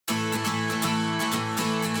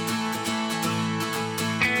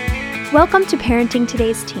Welcome to Parenting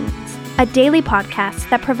Today's Teens, a daily podcast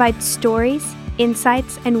that provides stories,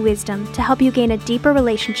 insights, and wisdom to help you gain a deeper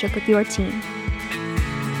relationship with your teen.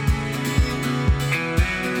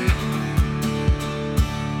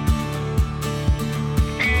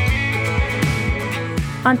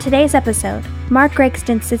 On today's episode, Mark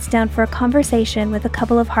Gregston sits down for a conversation with a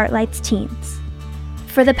couple of Heartlight's teens.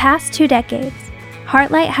 For the past 2 decades,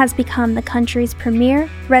 Heartlight has become the country's premier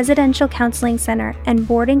residential counseling center and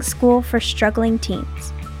boarding school for struggling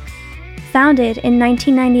teens. Founded in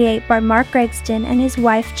 1998 by Mark Gregston and his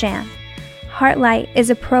wife Jan, Heartlight is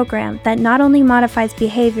a program that not only modifies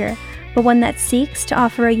behavior, but one that seeks to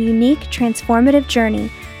offer a unique, transformative journey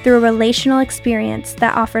through a relational experience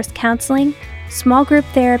that offers counseling, small group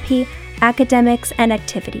therapy, academics, and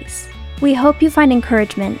activities. We hope you find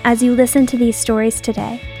encouragement as you listen to these stories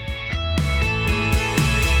today.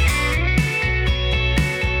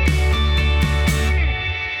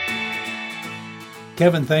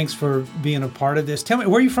 Kevin, thanks for being a part of this. Tell me,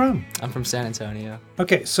 where are you from? I'm from San Antonio.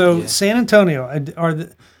 Okay, so San Antonio,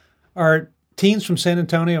 are teens from San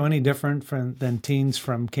Antonio any different than teens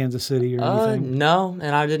from Kansas City or anything? No,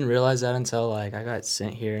 and I didn't realize that until I got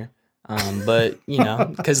sent here. But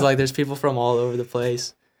because there's people from all over the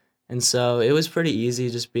place, and so it was pretty easy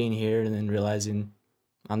just being here and then realizing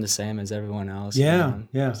I'm the same as everyone else. Yeah.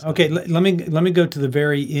 So. Okay, let me go to the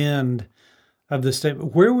very end of the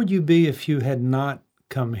statement. Where would you be if you had not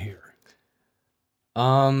come here?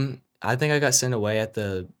 I think I got sent away at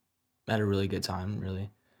a really good time, really,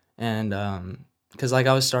 and because I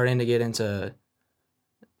was starting to get into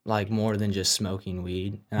more than just smoking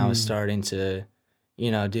weed, and I was starting to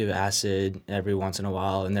do acid every once in a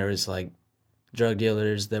while, and there was drug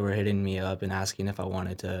dealers that were hitting me up and asking if I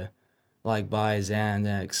wanted to buy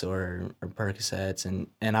Xanax or Percocets,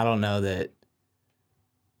 and I don't know that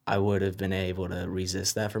I would have been able to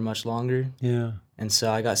resist that for much longer. Yeah. And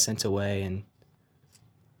so I got sent away, and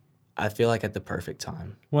I feel like at the perfect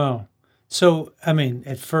time. Wow. So,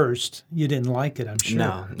 at first, you didn't like it, I'm sure.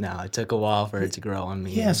 No, it took a while for it to grow on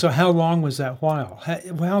me. Yeah, so how long was that while?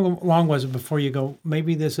 How long was it before you go,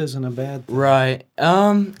 maybe this isn't a bad thing? Right.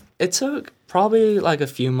 It took probably a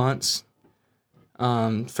few months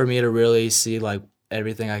for me to really see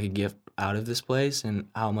everything I could get out of this place and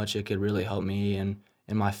how much it could really help me and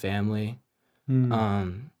my family.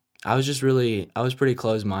 I was pretty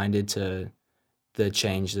close-minded to the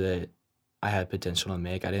change that I had potential to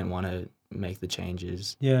make. I didn't want to make the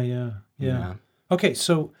changes. Yeah. Okay,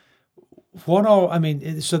 so what all,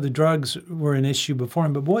 so the drugs were an issue before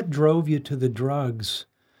him, but what drove you to the drugs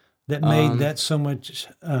that made that so much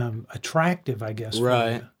attractive, I guess?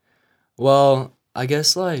 Right. Well, I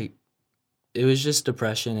guess it was just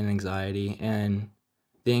depression and anxiety, and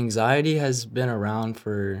the anxiety has been around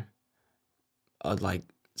for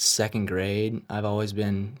second grade. I've always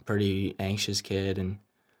been a pretty anxious kid,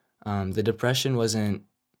 and the depression wasn't.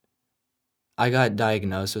 I got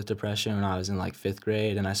diagnosed with depression when I was in 5th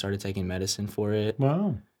grade, and I started taking medicine for it.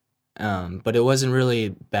 Wow. But it wasn't really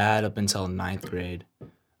bad up until 9th grade.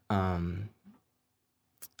 I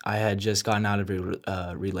had just gotten out of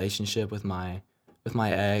a relationship with my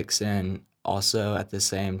ex, and also at the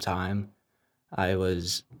same time, I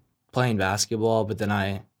was playing basketball, but then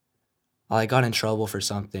I got in trouble for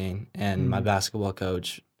something, and my basketball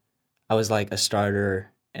coach, I was a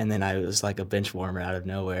starter, and then I was a bench warmer out of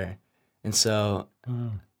nowhere. And so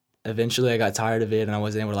eventually I got tired of it, and I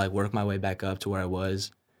wasn't able to work my way back up to where I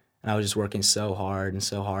was. And I was just working so hard,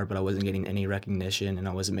 but I wasn't getting any recognition, and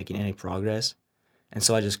I wasn't making any progress. And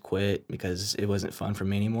so I just quit because it wasn't fun for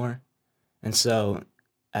me anymore. And so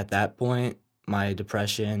at that point, my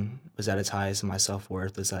depression was at its highest, and my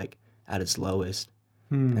self-worth was at its lowest.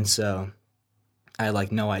 And so I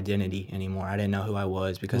had no identity anymore. I didn't know who I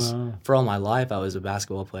was because for all my life I was a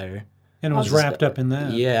basketball player. And it was wrapped up in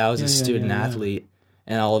that. Yeah, I was a student athlete,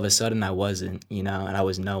 and all of a sudden I wasn't, and I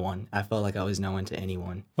was no one. I felt like I was no one to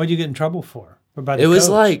anyone. What did you get in trouble for? It was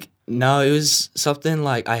no, it was something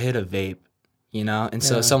I hit a vape, and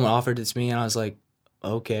so someone offered it to me, and I was like,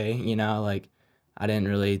 okay, I didn't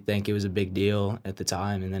really think it was a big deal at the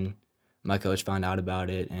time, and then my coach found out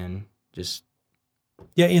about it and just...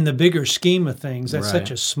 Yeah, in the bigger scheme of things, that's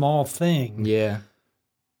such a small thing. Yeah.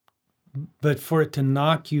 But for it to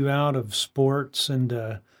knock you out of sports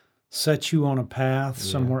and set you on a path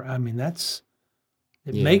somewhere, it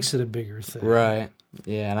makes it a bigger thing. Right.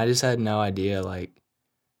 Yeah, and I just had no idea,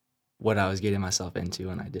 what I was getting myself into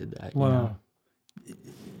when I did that. Wow.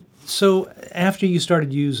 So after you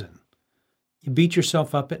started using, you beat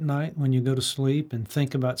yourself up at night when you go to sleep and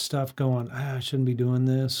think about stuff going, I shouldn't be doing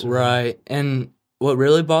this. Right. And what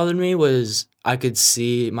really bothered me was I could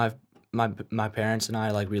see my parents and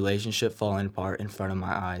I, like, relationship falling apart in front of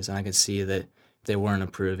my eyes, and I could see that they weren't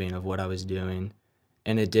approving of what I was doing,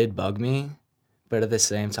 and it did bug me, but at the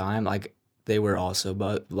same time, like, they were also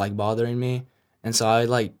bothering me, and so I,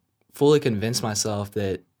 like, fully convinced myself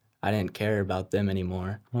that I didn't care about them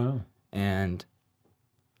anymore. Wow. And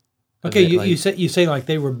okay, you say like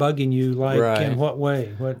they were bugging you, like right. In what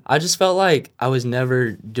way? What? I just felt like I was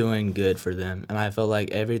never doing good for them, and I felt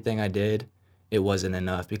like everything I did, it wasn't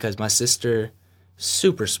enough, because my sister,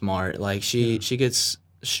 super smart, like she gets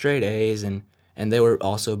straight A's, and they were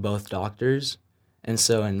also both doctors, and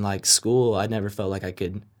so in like school, I never felt like I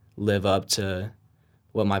could live up to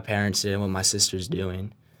what my parents did and what my sister's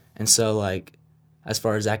doing, and so like as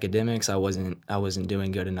far as academics, I wasn't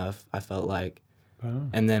doing good enough. I felt like. Wow.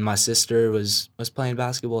 And then my sister was playing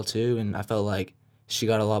basketball too, and I felt like she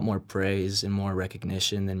got a lot more praise and more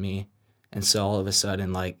recognition than me. And so all of a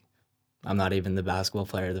sudden, like, I'm not even the basketball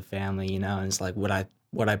player of the family, you know? And it's like what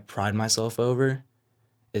I pride myself over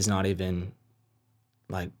is not even,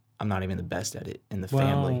 like, I'm not even the best at it in the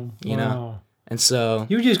family, you know? And so...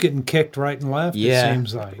 You're just getting kicked right and left, yeah, it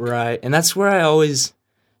seems like. Right. And that's where I always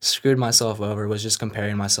screwed myself over, was just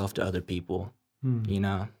comparing myself to other people, you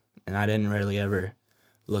know? And I didn't really ever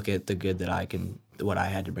look at the good that what I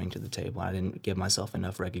had to bring to the table. I didn't give myself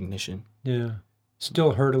enough recognition. Yeah.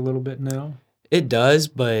 Still hurt a little bit now? It does,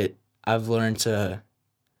 but I've learned to,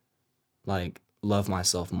 like, love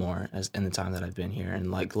myself more in the time that I've been here,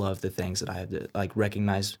 and, like, love the things that I have to, like,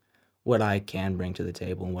 recognize what I can bring to the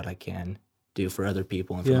table and what I can do for other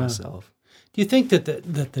people and for myself. Do you think that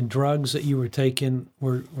the drugs that you were taking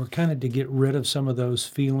were kind of to get rid of some of those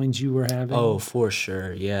feelings you were having? Oh, for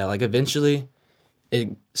sure. Yeah. Like, eventually it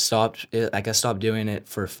stopped. Like, I stopped doing it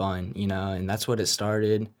for fun, you know, and that's what it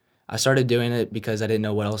started. I started doing it because I didn't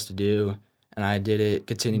know what else to do, and I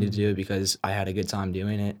continued to do it because I had a good time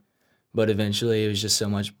doing it. But eventually it was just so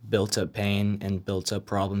much built up pain and built up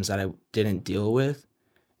problems that I didn't deal with,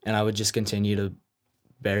 and I would just continue to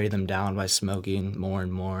bury them down by smoking more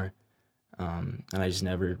and more. And I just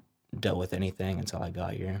never dealt with anything until I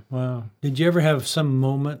got here. Wow. Did you ever have some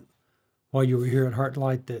moment while you were here at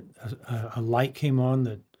Heartlight that a light came on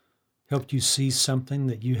that helped you see something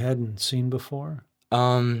that you hadn't seen before?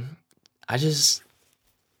 I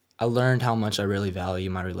learned how much I really value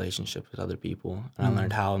my relationship with other people. And I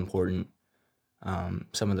learned how important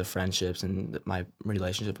some of the friendships and my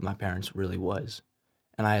relationship with my parents really was.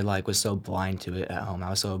 And I was so blind to it at home. I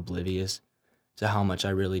was so oblivious to how much I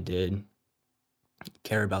really did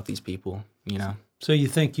care about these people, you know? So you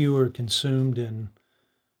think you were consumed in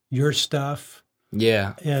your stuff?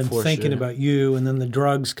 Yeah, and thinking about you, and then the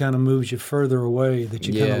drugs kind of moves you further away, that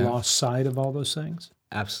you kind of lost sight of all those things?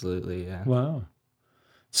 Absolutely, yeah. Wow.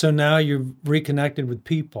 So now you're reconnected with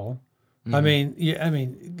people.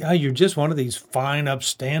 Mm-hmm. You're just one of these fine,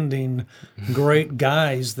 upstanding, great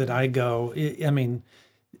guys that I go,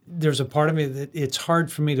 there's a part of me that it's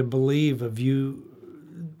hard for me to believe of you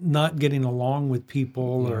not getting along with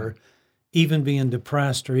people or even being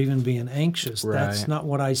depressed or even being anxious. Right. That's not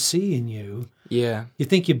what I see in you. Yeah. You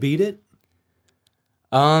think you beat it?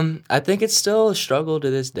 I think it's still a struggle to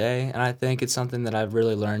this day, and I think it's something that I've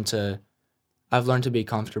really learned to be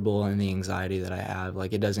comfortable in the anxiety that I have.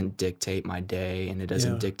 Like, it doesn't dictate my day, and it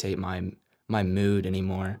doesn't dictate my mood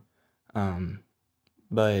anymore.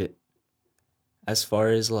 But as far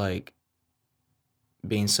as like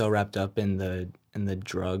being so wrapped up in the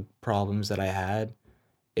drug problems that I had,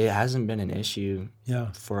 it hasn't been an issue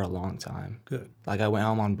for a long time. Good. Like, I went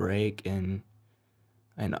home on break in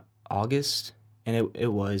August, and it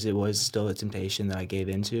was still a temptation that I gave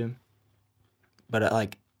into.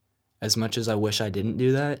 But as much as I wish I didn't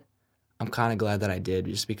do that, I'm kind of glad that I did,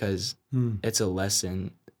 just because it's a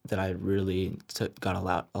lesson that I really got a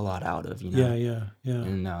lot out of, you know? Yeah.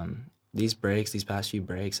 And these past few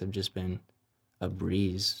breaks have just been a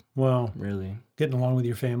breeze. Wow. Really. Getting along with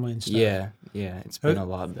your family and stuff. Yeah. It's been a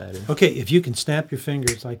lot better. Okay, if you can snap your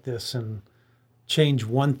fingers like this and change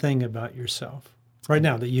one thing about yourself right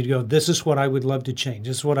now that you'd go, this is what I would love to change.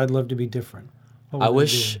 This is what I'd love to be different. I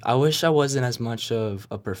wish I wasn't as much of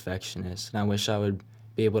a perfectionist, and I wish I would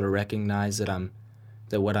be able to recognize that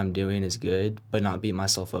what I'm doing is good, but not beat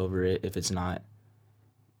myself over it if it's not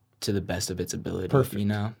to the best of its ability. Perfect. You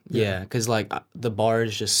know? Yeah, because the bar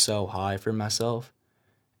is just so high for myself,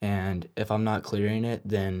 and if I'm not clearing it,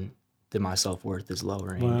 then my self-worth is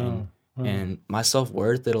lowering. Wow. And my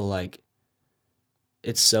self-worth,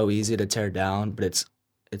 it's so easy to tear down, but it's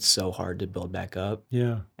so hard to build back up.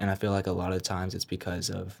 Yeah. And I feel like a lot of times it's because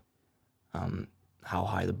of how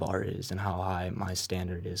high the bar is and how high my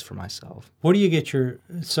standard is for myself. Where do you get your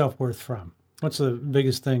self-worth from? What's the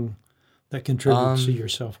biggest thing that contributes to your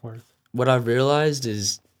self-worth? What I've realized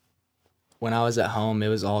is when I was at home, it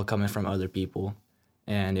was all coming from other people,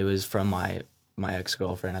 and it was from my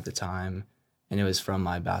ex-girlfriend at the time, and it was from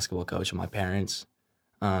my basketball coach and my parents.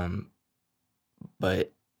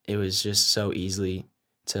 But it was just so easily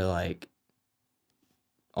to like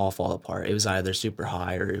all fall apart. It was either super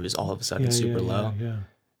high or it was all of a sudden super low. Yeah.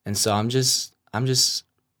 And so I'm just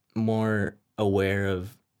more aware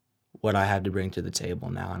of what I have to bring to the table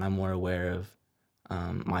now, and I'm more aware of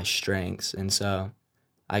my strengths. And so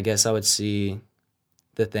I guess I would see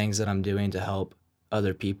the things that I'm doing to help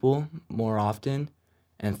other people more often,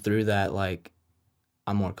 and through that, like,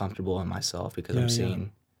 I'm more comfortable in myself because I'm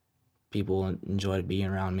seeing people enjoy being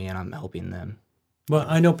around me and I'm helping them. Well,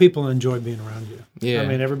 I know people enjoy being around you. Yeah. I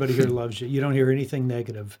mean, everybody here loves you. You don't hear anything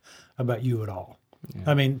negative about you at all. Yeah.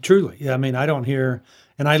 I mean, truly. I mean, I don't hear,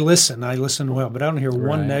 and I listen well, but I don't hear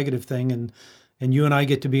one negative thing. And you and I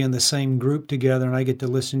get to be in the same group together, and I get to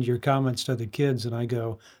listen to your comments to the kids, and I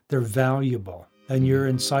go, they're valuable, and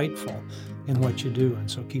you're insightful in what you do, and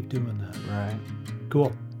so keep doing that. Right.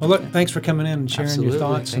 Cool. Well, look, thanks for coming in and sharing your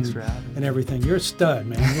thoughts and everything. You're a stud,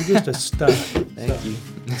 man. You're just a stud. Thank you.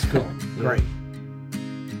 That's cool. Yeah. Great.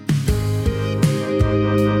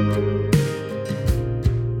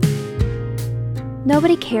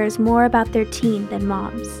 Nobody cares more about their teen than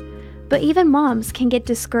moms. But even moms can get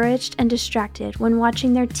discouraged and distracted when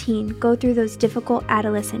watching their teen go through those difficult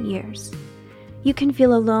adolescent years. You can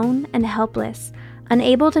feel alone and helpless,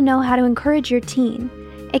 unable to know how to encourage your teen.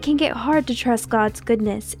 It can get hard to trust God's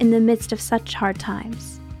goodness in the midst of such hard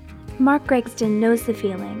times. Mark Gregston knows the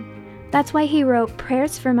feeling. That's why he wrote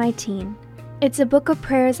Prayers for My Teen. It's a book of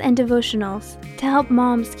prayers and devotionals to help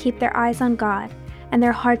moms keep their eyes on God and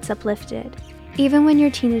their hearts uplifted, even when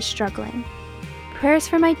your teen is struggling. Prayers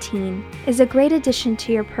for My Teen is a great addition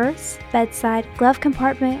to your purse, bedside, glove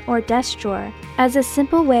compartment, or desk drawer as a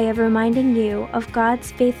simple way of reminding you of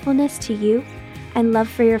God's faithfulness to you and love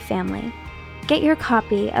for your family. Get your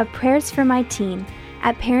copy of Prayers for My Teen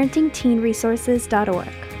at parentingteenresources.org.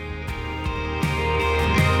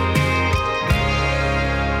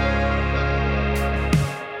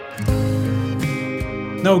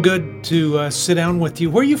 No, good to sit down with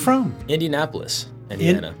you. Where are you from? Indianapolis,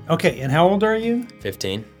 Indiana. Okay, and how old are you?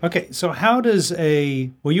 15. Okay, so how does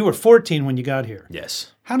you were 14 when you got here.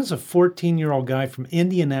 Yes. How does a 14-year-old guy from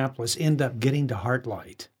Indianapolis end up getting to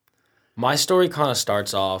Heartlight? My story kind of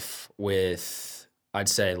starts off with, I'd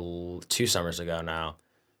say 2 summers ago now.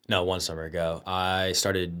 No, 1 summer ago. I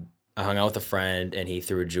hung out with a friend, and he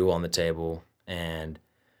threw a Juul on the table, and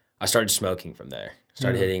I started smoking from there.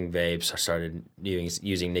 Started hitting vapes. I started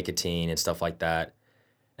using nicotine and stuff like that.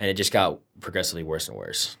 And it just got progressively worse and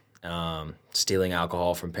worse. Stealing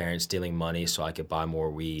alcohol from parents, stealing money so I could buy more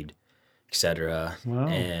weed, etc. Wow.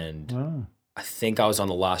 And I think I was on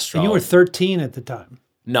the last straw. And you were 13 at the time.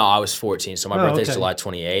 No, I was 14. So my birthday's July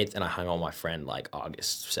 28th, and I hung out with my friend like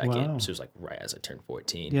August 2nd. Wow. So it was like right as I turned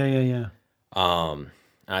 14. Yeah. And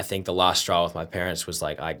I think the last straw with my parents was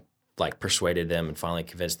like I persuaded them and finally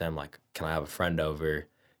convinced them, like, can I have a friend over,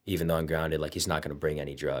 even though I'm grounded? Like, he's not going to bring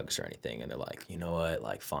any drugs or anything. And they're like, you know what?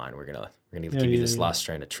 Like, fine, we're gonna give you this last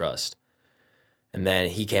strain of trust. And then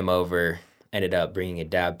he came over, ended up bringing a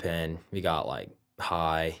dab pen. We got like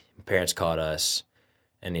high. My parents caught us,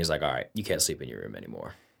 and he was like, all right, you can't sleep in your room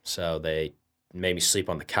anymore. So they made me sleep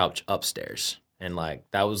on the couch upstairs. And like,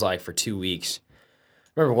 that was like for 2 weeks.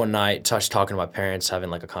 I remember one night, talking to my parents, having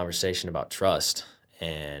like a conversation about trust,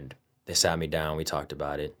 and they sat me down, we talked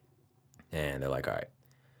about it, and they're like, all right,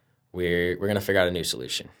 we're going to figure out a new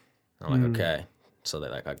solution. I'm like, okay. So they're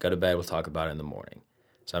like, go to bed, we'll talk about it in the morning.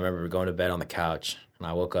 So I remember going to bed on the couch, and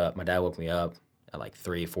I woke up, my dad woke me up at like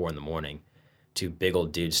 3, 4 in the morning, 2 big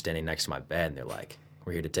old dudes standing next to my bed, and they're like,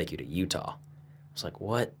 we're here to take you to Utah. I was like,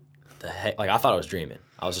 what the heck? Like, I thought I was dreaming.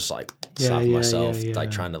 I was just like, stopping myself, like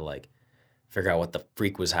trying to like figure out what the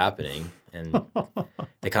freak was happening. And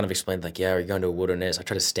they kind of explained, like, yeah, we're going to a wilderness. I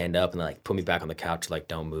tried to stand up, and they like put me back on the couch, like,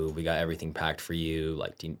 don't move. We got everything packed for you.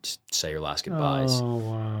 Like, do you just say your last goodbyes? Oh,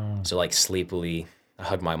 wow. So like sleepily, I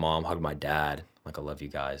hugged my mom, hugged my dad. Like, I love you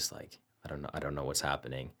guys. Like, I don't know what's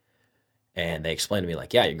happening. And they explained to me,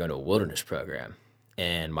 like, yeah, you're going to a wilderness program.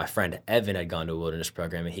 And my friend Evan had gone to a wilderness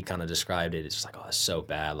program, and he kind of described it. It's just like, oh, it's so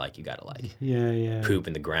bad. Like, you got to like poop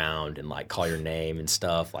in the ground and like call your name and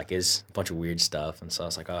stuff. Like, it's a bunch of weird stuff. And so I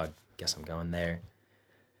was like, oh, I guess I'm going there.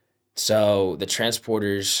 So the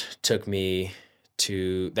transporters took me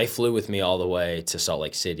they flew with me all the way to Salt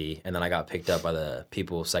Lake City. And then I got picked up by the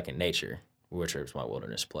people of Second Nature, which was my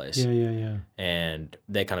wilderness place. Yeah. And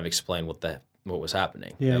they kind of explained what was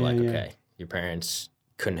happening. They're like, okay, your parents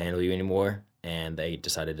couldn't handle you anymore. and they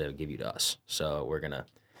decided to give you to us. So we're gonna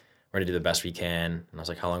do the best we can. And I was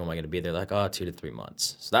like, how long am I gonna be there? Like, 2 to 3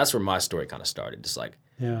 months. So that's where my story kind of started. Just like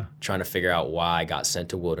trying to figure out why I got sent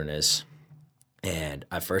to Wilderness. And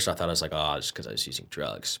at first I thought I was like, just because I was using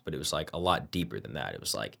drugs. But it was like a lot deeper than that. It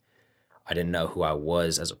was like I didn't know who I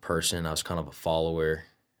was as a person. I was kind of a follower.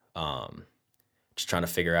 Just trying to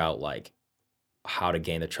figure out like how to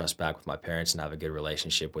gain the trust back with my parents and have a good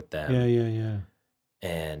relationship with them. Yeah.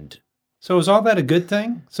 And so was all that a good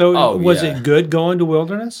thing? So was it good going to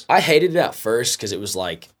Wilderness? I hated it at first because it was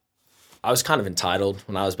like I was kind of entitled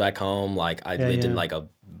when I was back home. Like I lived in like a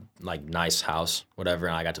nice house, whatever,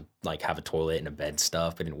 and I got to like have a toilet and a bed and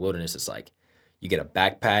stuff. But in Wilderness, it's like you get a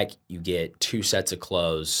backpack, you get 2 sets of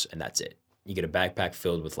clothes, and that's it. You get a backpack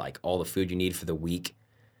filled with like all the food you need for the week.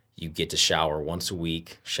 You get to shower once a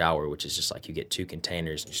week, which is just like you get 2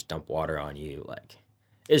 containers and just dump water on you. Like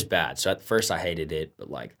it was bad. So at first I hated it,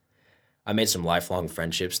 but like I made some lifelong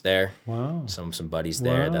friendships there. Wow. Some buddies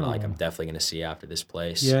there that like I'm definitely going to see after this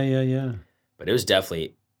place. Yeah. But it was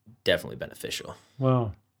definitely beneficial.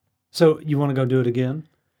 Wow. So you want to go do it again?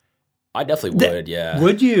 I definitely would, yeah.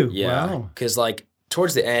 Would you? Yeah. Wow. Because like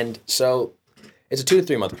towards the end, so it's a 2 to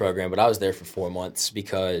 3 month program, but I was there for 4 months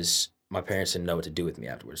because my parents didn't know what to do with me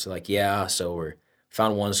afterwards. So like, so we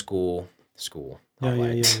found one school.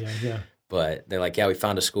 Yeah. But they're like, we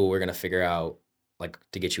found a school. We're going to figure out like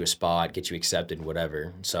to get you a spot, get you accepted,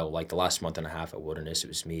 whatever. So like the last month and a half at Wilderness, it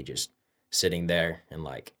was me just sitting there and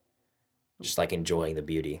like, just like enjoying the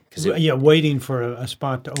beauty. Waiting for a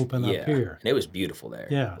spot to open up here. And it was beautiful there.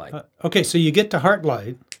 Yeah. Like, okay, so you get to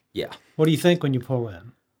Heartlight. Yeah. What do you think when you pull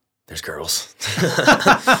in? There's girls.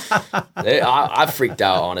 I freaked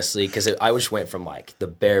out, honestly, because I just went from like the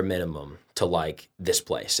bare minimum to like this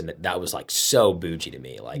place. And that was like so bougie to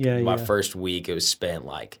me. Like my first week, it was spent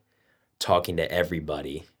like talking to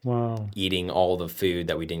everybody. Wow. Eating all the food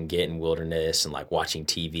that we didn't get in Wilderness and like watching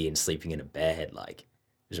TV and sleeping in a bed. Like,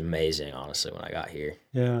 it was amazing, honestly, when I got here.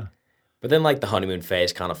 Yeah. But then, like, the honeymoon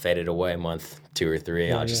phase kind of faded away month 2 or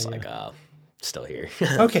 3. I was just like, still here.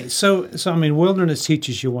 Okay, so I mean, Wilderness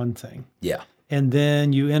teaches you one thing. Yeah. And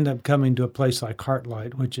then you end up coming to a place like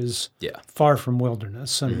Heartlight, which is far from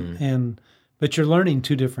Wilderness. But you're learning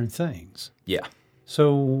 2 different things. Yeah.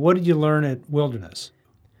 So what did you learn at Wilderness?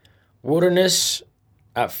 Wilderness,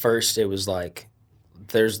 at first, it was like,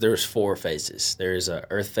 there's 4 phases. There's a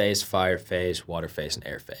earth phase, fire phase, water phase, and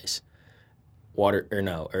air phase.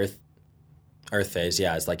 Earth phase,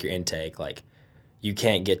 it's like your intake. Like, you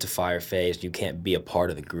can't get to fire phase, you can't be a part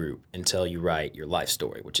of the group until you write your life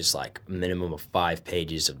story, which is like a minimum of 5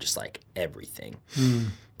 pages of just like everything.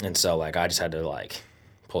 And so like I just had to like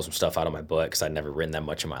pull some stuff out of my book because I'd never written that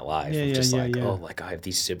much in my life. I have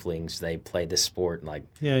these siblings, they play this sport, and like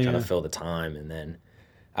trying to fill the time. And then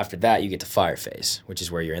after that, you get to fire phase, which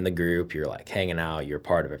is where you're in the group, you're like hanging out, you're a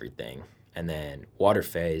part of everything. And then water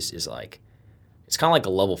phase is like, it's kind of like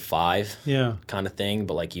a level 5 kind of thing,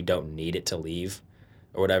 but like you don't need it to leave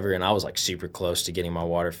or whatever. And I was like super close to getting my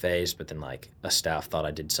water phase, but then like a staff thought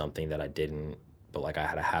I did something that I didn't, but like I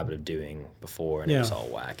had a habit of doing before, and it was all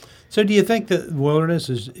whack. So do you think that Wilderness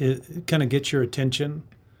it kind of gets your attention,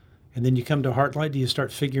 and then you come to Heartlight, do you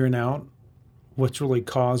start figuring out what's really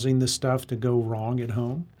causing the stuff to go wrong at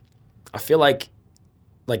home? I feel like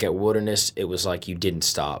at Wilderness, it was like you didn't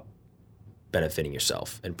stop benefiting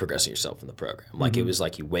yourself and progressing yourself in the program. Like it was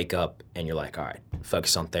like you wake up and you're like, all right,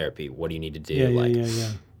 focus on therapy. What do you need to do?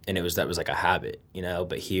 And that was like a habit, you know?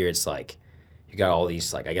 But here it's like you got all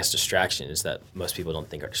these, like, I guess, distractions that most people don't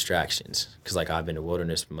think are distractions. Because like I've been to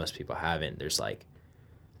Wilderness, but most people haven't. There's like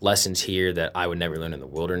lessons here that I would never learn in the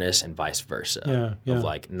Wilderness and vice versa. Of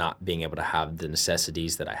like not being able to have the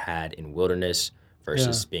necessities that I had in Wilderness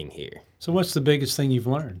versus being here. So what's the biggest thing you've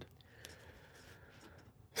learned?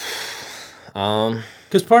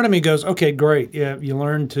 Because part of me goes, okay, great. Yeah, you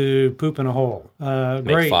learn to poop in a hole.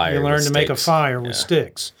 Great. You learn to make a fire with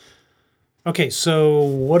sticks. Okay, so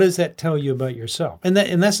what does that tell you about yourself? And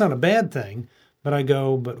that's not a bad thing, but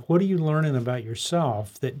but what are you learning about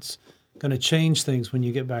yourself that's going to change things when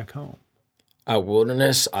you get back home? At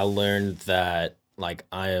Wilderness, I learned that like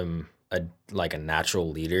I am a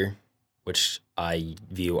natural leader, which I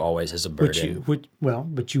view always as a burden.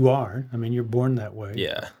 But you are. I mean, you're born that way.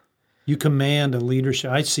 Yeah. You command a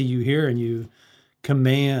leadership. I see you here, and you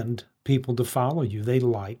command people to follow you. They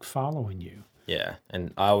like following you. Yeah,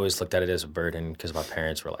 and I always looked at it as a burden because my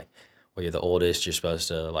parents were like, well, you're the oldest, you're supposed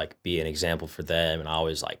to like be an example for them, and I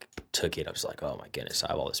always like took it. I was like, oh my goodness, I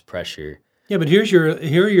have all this pressure. Yeah, but here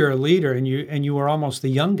you're a leader, and you were almost the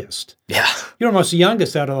youngest. Yeah. You're almost the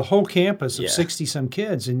youngest out of the whole campus of 60-some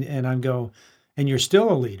kids, and you're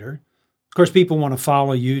still a leader. Of course, people want to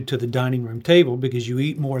follow you to the dining room table because you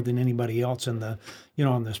eat more than anybody else in the,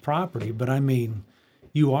 on this property. But I mean,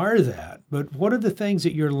 you are that. But what are the things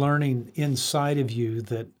that you're learning inside of you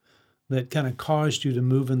that kind of caused you to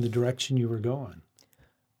move in the direction you were going?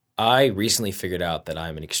 I recently figured out that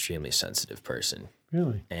I'm an extremely sensitive person.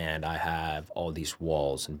 Really? And I have all these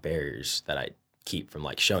walls and barriers that I keep from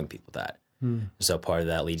like showing people that. So part of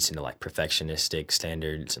that leads into like perfectionistic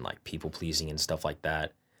standards and like people pleasing and stuff like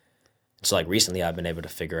that. So like recently I've been able to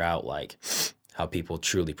figure out like how people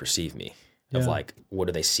truly perceive me, of like what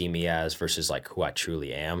do they see me as versus like who I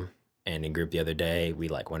truly am. And in group the other day, we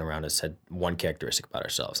like went around and said one characteristic about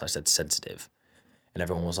ourselves. I said sensitive, and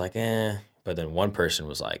everyone was like, eh. But then one person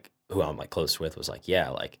was like, who I'm like close with, was like, yeah,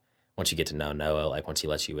 like once you get to know Noah, like once he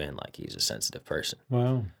lets you in, like he's a sensitive person.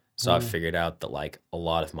 Wow. So I figured out that like a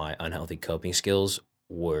lot of my unhealthy coping skills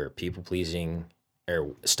were people pleasing,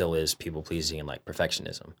 or still is people pleasing, and like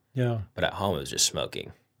perfectionism. Yeah. But at home it was just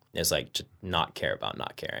smoking. It's like to not care about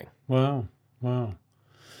not caring. Wow. Wow.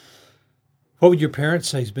 What would your parents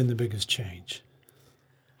say has been the biggest change?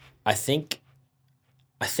 I think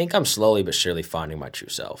I'm slowly but surely finding my true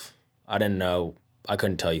self. I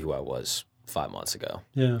couldn't tell you who I was 5 months ago.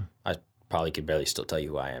 Yeah. I probably could barely still tell you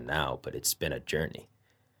who I am now, but it's been a journey.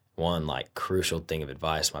 One like crucial thing of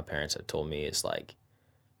advice my parents had told me is like,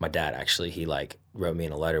 my dad actually, he like wrote me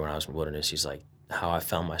in a letter when I was in Wilderness. He's like, how I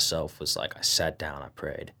found myself was like, I sat down, I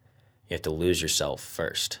prayed. You have to lose yourself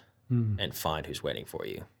first and find who's waiting for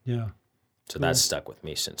you. Yeah. So that's stuck with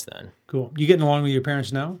me since then. Cool. You getting along with your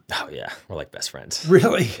parents now? Oh yeah, we're like best friends.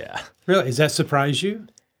 Really? Yeah. Really? Does that surprise you?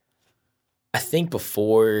 I think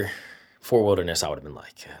before Wilderness, I would have been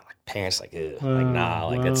like parents, like, ugh, like nah,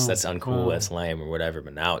 like that's uncool, that's lame or whatever.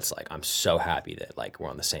 But now it's like I'm so happy that like we're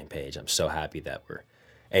on the same page. I'm so happy that we're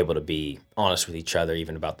able to be honest with each other,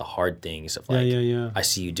 even about the hard things of like, I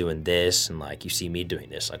see you doing this, and like you see me doing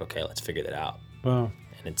this. Like, okay, let's figure that out. Wow.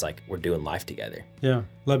 And it's like we're doing life together. Yeah.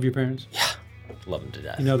 Love your parents? Yeah. Love them to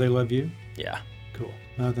death. You know they love you? Yeah. Cool.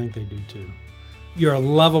 I think they do too. You're a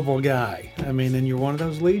lovable guy. I mean, and you're one of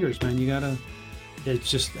those leaders, man.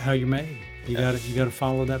 It's just how you're made. You gotta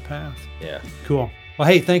follow that path. Yeah. Cool. Well,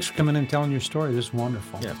 hey, thanks for coming in and telling your story. This is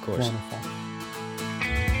wonderful. Yeah, of course. Wonderful.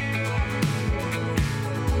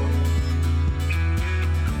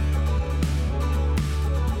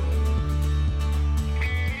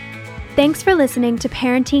 Thanks for listening to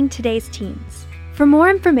Parenting Today's Teens. For more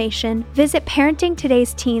information, visit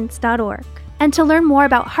parentingtodaysteens.org. And to learn more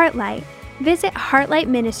about Heartlight, visit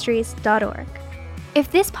heartlightministries.org.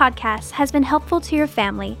 If this podcast has been helpful to your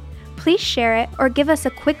family, please share it or give us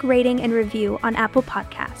a quick rating and review on Apple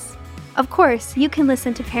Podcasts. Of course, you can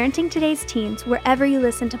listen to Parenting Today's Teens wherever you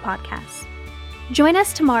listen to podcasts. Join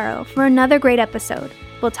us tomorrow for another great episode.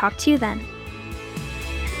 We'll talk to you then.